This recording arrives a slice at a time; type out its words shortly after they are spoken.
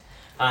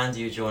And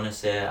you join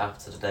us here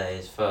after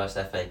today's first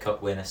FA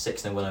Cup win, a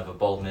 6-0 win over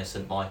Boldmere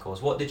St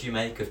Michael's. What did you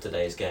make of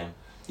today's game?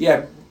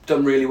 Yeah,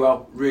 done really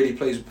well. Really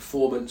pleased with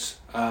performance.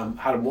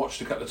 Hadn't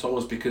watched a couple of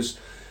times because,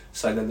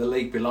 say, they're the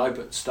league below,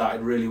 but started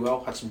really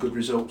well. Had some good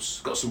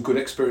results. Got some good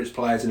experienced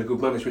players and a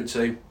good management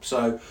team.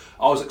 So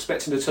I was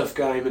expecting a tough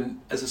game, and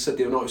as I said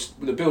the other night,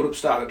 the build-up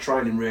started at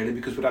training really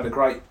because we'd had a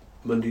great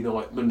Monday at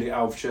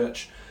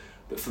Alvechurch.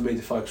 But for me,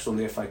 to focus on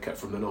the FA Cup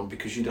from then on,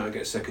 because you don't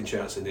get a second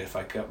chance in the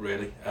FA Cup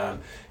really.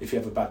 If you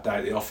have a bad day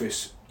at the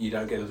office, you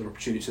don't get another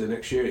opportunity the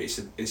next year. It's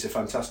a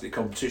fantastic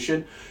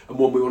competition and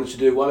one we wanted to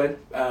do well in.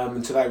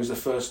 And today was the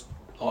first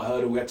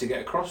hurdle we had to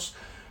get across.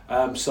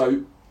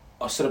 So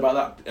I said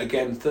about that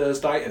again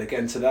Thursday and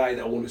again today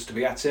that I wanted us to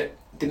be at it.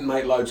 Didn't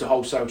make loads of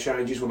wholesale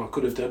changes when I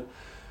could have done.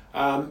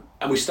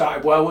 And we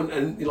started well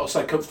and like I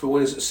say, comfortable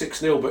winners at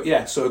 6-0. But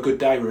yeah, so a good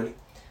day really.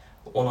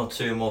 One or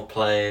two more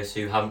players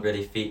who haven't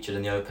really featured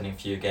in the opening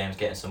few games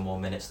getting some more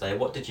minutes there.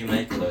 What did you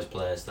make of those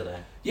players today?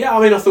 Yeah,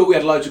 I mean, I thought we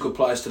had loads of good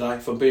players today,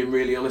 if I'm being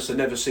really honest. I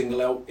never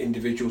single out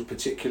individuals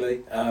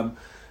particularly.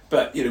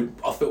 But,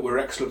 I thought we were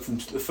excellent from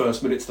the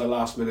first minute to the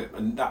last minute,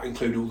 and that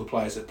included all the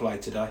players that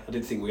played today. I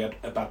didn't think we had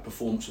a bad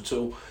performance at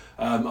all.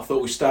 I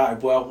thought we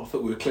started well. I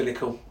thought we were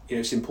clinical.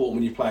 It's important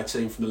when you play a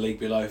team from the league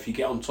below. If you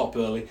get on top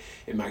early,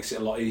 it makes it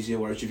a lot easier,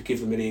 whereas if you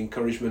give them any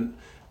encouragement,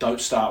 don't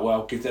start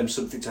well, give them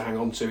something to hang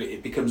on to,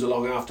 it becomes a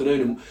long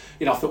afternoon.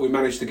 And I thought we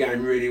managed the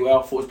game really well.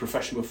 I thought it was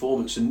professional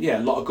performance, and a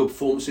lot of good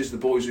performances. The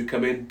boys who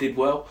come in did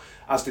well,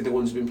 as did the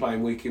ones who've been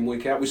playing week in,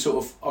 week out. We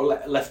sort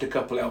of left a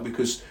couple out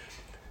because,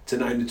 to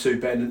name the two,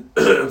 Ben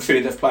and Finny,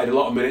 they've played a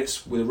lot of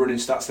minutes with the running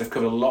stats. They've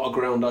covered a lot of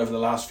ground over the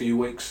last few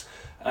weeks,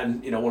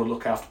 and I want to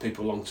look after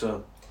people long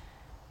term.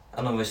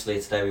 And obviously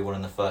today we won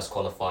in the first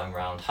qualifying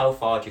round. How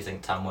far do you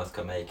think Tamworth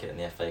can make it in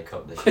the FA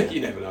Cup this year?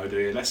 You never know, do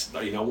you?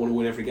 I want to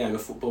win every game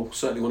of football.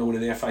 Certainly want to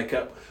win in the FA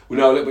Cup. We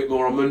know a little bit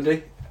more on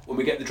Monday when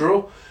we get the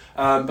draw.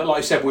 But like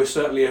I said, we're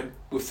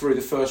through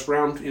the first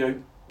round.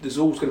 There's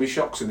always going to be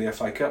shocks in the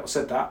FA Cup. I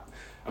said that,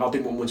 and I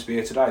didn't want one to be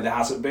here today. There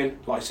hasn't been.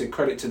 Like I said,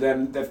 credit to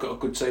them. They've got a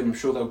good team. I'm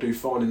sure they'll do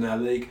fine in their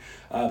league.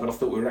 But I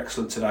thought we were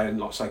excellent today, and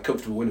like I say,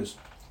 comfortable winners.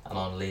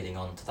 And leading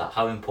on to that,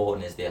 how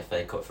important is the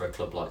FA Cup for a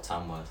club like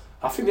Tamworth?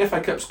 I think the FA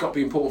Cup's got to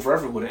be important for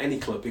everyone at any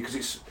club because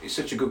it's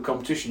such a good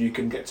competition. You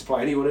can get to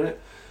play anyone in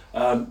it.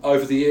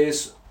 Over the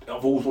years,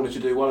 I've always wanted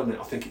to do well in it.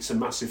 I think it's a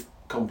massive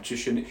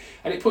competition,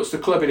 and it puts the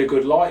club in a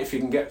good light if you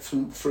can get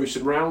through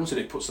some rounds, and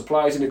it puts the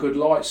players in a good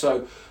light.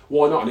 So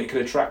why not? And it can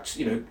attract,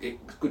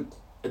 good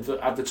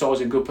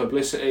advertising, good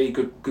publicity,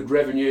 good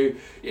revenue.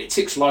 It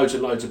ticks loads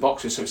and loads of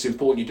boxes, so it's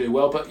important you do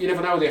well. But you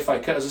never know with the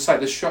FA Cup. As I say,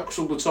 there's shocks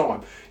all the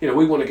time.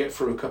 We want to get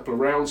through a couple of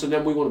rounds, and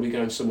then we want to be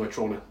going somewhere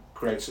trying to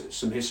create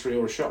some history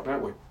or a shock,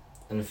 don't we?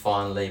 And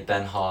finally,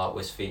 Ben Hart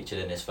was featured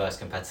in his first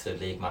competitive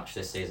league match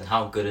this season.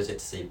 How good is it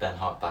to see Ben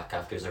Hart back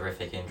after his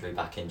horrific injury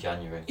back in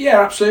January?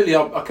 Yeah, absolutely.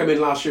 I came in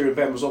last year and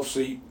Ben was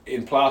obviously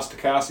in plaster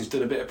cast. He's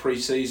done a bit of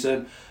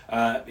pre-season.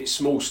 It's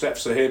small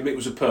steps for him. It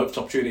was a perfect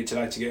opportunity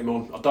today to get him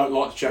on. I don't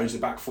like to change the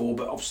back four,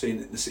 but obviously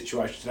the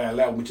situation today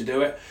allowed me to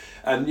do it.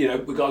 And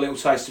we got a little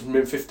taste from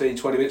him,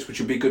 15-20 minutes, which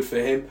would be good for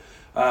him.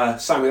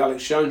 Same with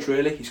Alex Jones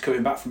really. He's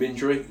coming back from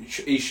injury.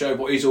 He showed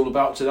what he's all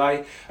about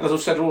today. And as I've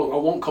said, I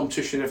want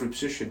competition in every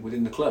position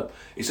within the club.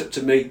 It's up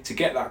to me to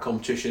get that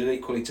competition and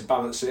equally to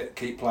balance it,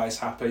 keep players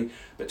happy,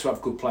 but to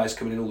have good players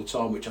coming in all the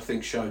time, which I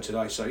think's shown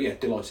today. So yeah,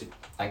 delighted.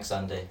 Thanks,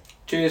 Andy.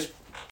 Cheers.